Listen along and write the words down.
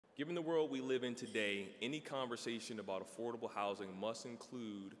Given the world we live in today, any conversation about affordable housing must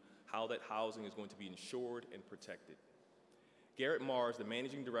include how that housing is going to be insured and protected. Garet Marr is the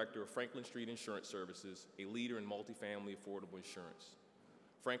Managing Director of Franklin Street Insurance Services, a leader in multifamily affordable insurance.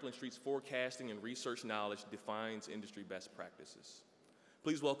 Franklin Street's forecasting and research knowledge defines industry best practices.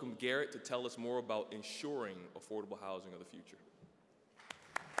 Please welcome Garet to tell us more about ensuring affordable housing of the future.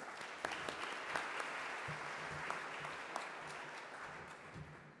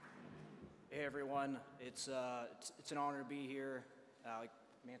 Hey everyone, it's an honor to be here. Like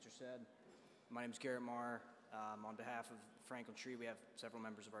Manser said, my name is Garet Marr. On behalf of Franklin Street, we have several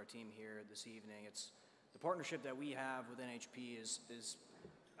members of our team here this evening. It's the partnership that we have with NHP is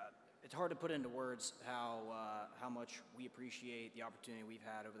it's hard to put into words how much we appreciate the opportunity we've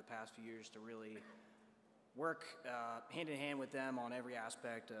had over the past few years to really work hand in hand with them on every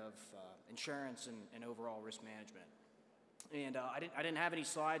aspect of insurance and overall risk management. And I didn't have any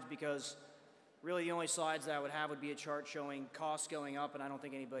slides because really the only slides that I would have would be a chart showing costs going up, and I don't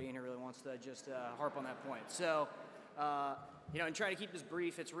think anybody in here really wants to just harp on that point. So, and trying to keep this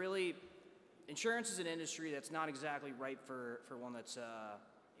brief, it's really, insurance is an industry that's not exactly ripe for one that's,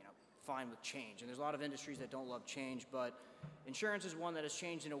 fine with change. And there's a lot of industries that don't love change, but insurance is one that has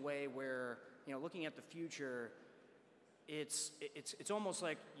changed in a way where, looking at the future, it's almost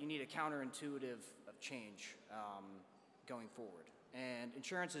like you need a counterintuitive of change going forward. And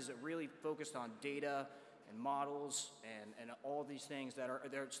insurance is really focused on data and models and all these things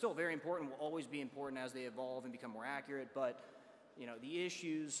they're still very important, will always be important as they evolve and become more accurate, but the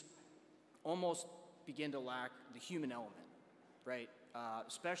issues almost begin to lack the human element, right?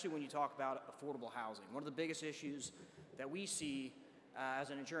 Especially when you talk about affordable housing. One of the biggest issues that we see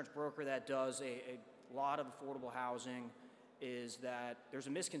as an insurance broker that does a lot of affordable housing is that there's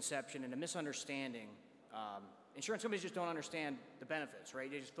a misconception and a misunderstanding. Insurance companies just don't understand the benefits, right?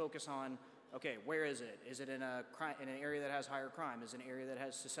 They just focus on, okay, where is it? Is it in an area that has higher crime? Is it an area that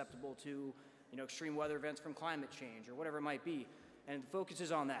has susceptible to, extreme weather events from climate change or whatever it might be? And the focus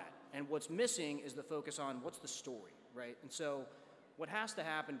is on that. And what's missing is the focus on what's the story, right? And so what has to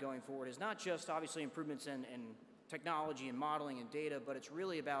happen going forward is not just obviously improvements in technology and modeling and data, but it's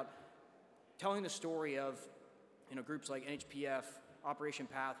really about telling the story of, groups like NHPF, Operation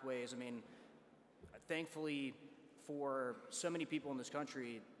Pathways. I mean, thankfully, for so many people in this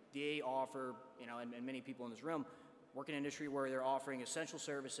country, they offer, and many people in this room work in an industry where they're offering essential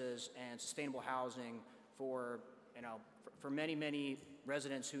services and sustainable housing for, for many, many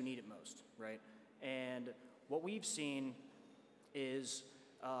residents who need it most, right? And what we've seen is,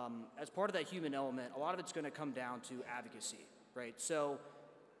 as part of that human element, a lot of it's going to come down to advocacy, right? So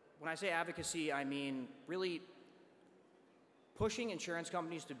when I say advocacy, I mean really pushing insurance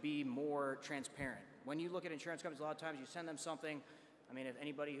companies to be more transparent. When you look at insurance companies, a lot of times you send them something. I mean, if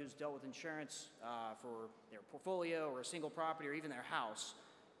anybody who's dealt with insurance for their portfolio or a single property or even their house,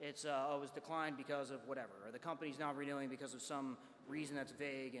 it's it was declined because of whatever, or the company's not renewing because of some reason that's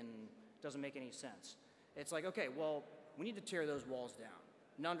vague and doesn't make any sense. It's like, okay, well, we need to tear those walls down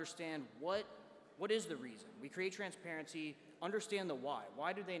and understand what is the reason. We create transparency, understand the why.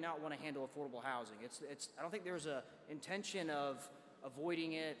 Why do they not want to handle affordable housing? I don't think there's an intention of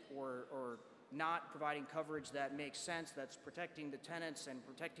avoiding it or not providing coverage that makes sense, that's protecting the tenants and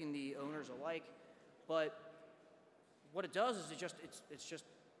protecting the owners alike. But what it does is it just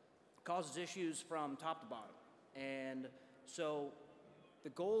causes issues from top to bottom. And so the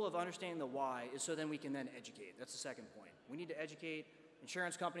goal of understanding the why is so then we can then educate. That's the second point. We need to educate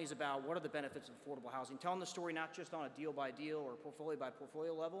insurance companies about what are the benefits of affordable housing, telling the story not just on a deal by deal or portfolio by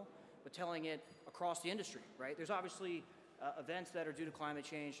portfolio level, but telling it across the industry, right? There's obviously events that are due to climate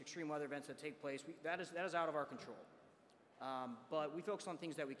change, extreme weather events that take place. That is out of our control. But we focus on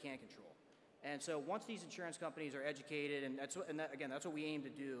things that we can control. And so once these insurance companies are educated, and that's what we aim to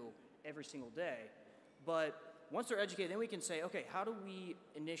do every single day. But once they're educated, then we can say, okay, how do we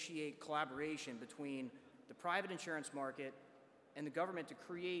initiate collaboration between the private insurance market and the government to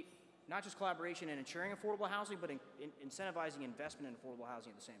create not just collaboration in insuring affordable housing, but in incentivizing investment in affordable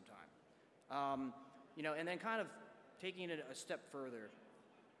housing at the same time. And then kind of taking it a step further,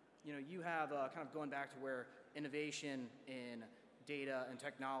 you have kind of going back to where innovation in data and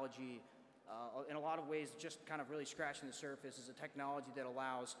technology, in a lot of ways, just kind of really scratching the surface, is a technology that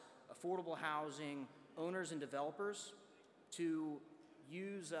allows affordable housing owners and developers to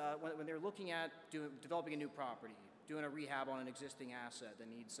use, when they're looking at developing a new property, doing a rehab on an existing asset that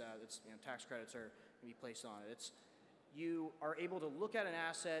needs, tax credits are going to be placed on it. You are able to look at an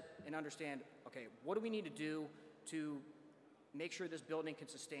asset and understand, okay, what do we need to do to make sure this building can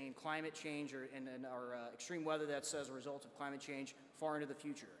sustain climate change and extreme weather that's as a result of climate change far into the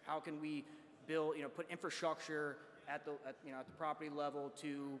future? How can we build, put infrastructure at the property level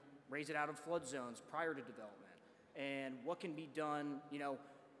to raise it out of flood zones prior to development? And what can be done,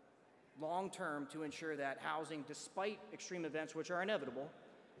 long term to ensure that housing, despite extreme events which are inevitable,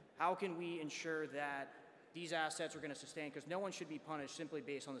 how can we ensure that these assets are going to sustain? Because no one should be punished simply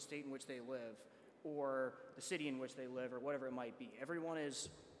based on the state in which they live or the city in which they live or whatever it might be. Everyone is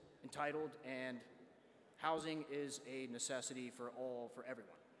entitled, and housing is a necessity for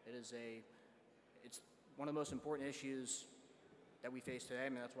everyone. It's one of the most important issues that we face today. I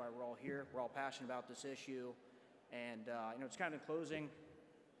mean, that's why we're all here. We're all passionate about this issue. And, it's kind of in closing,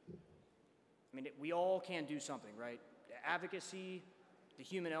 I mean, we all can do something, right? Advocacy, the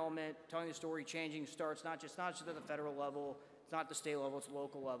human element, telling the story, changing starts not just at the federal level, it's not at the state level, it's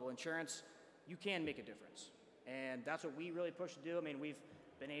local level. Insurance, you can make a difference. And that's what we really push to do. I mean, we've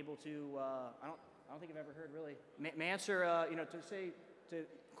been able to, I don't think I've ever heard really, Mansur, to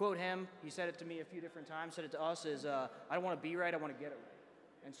quote him, he said it to me a few different times, said it to us, is I don't want to be right, I want to get it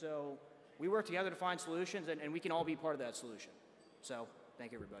right. And so we work together to find solutions, and we can all be part of that solution. So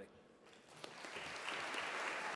thank you, everybody.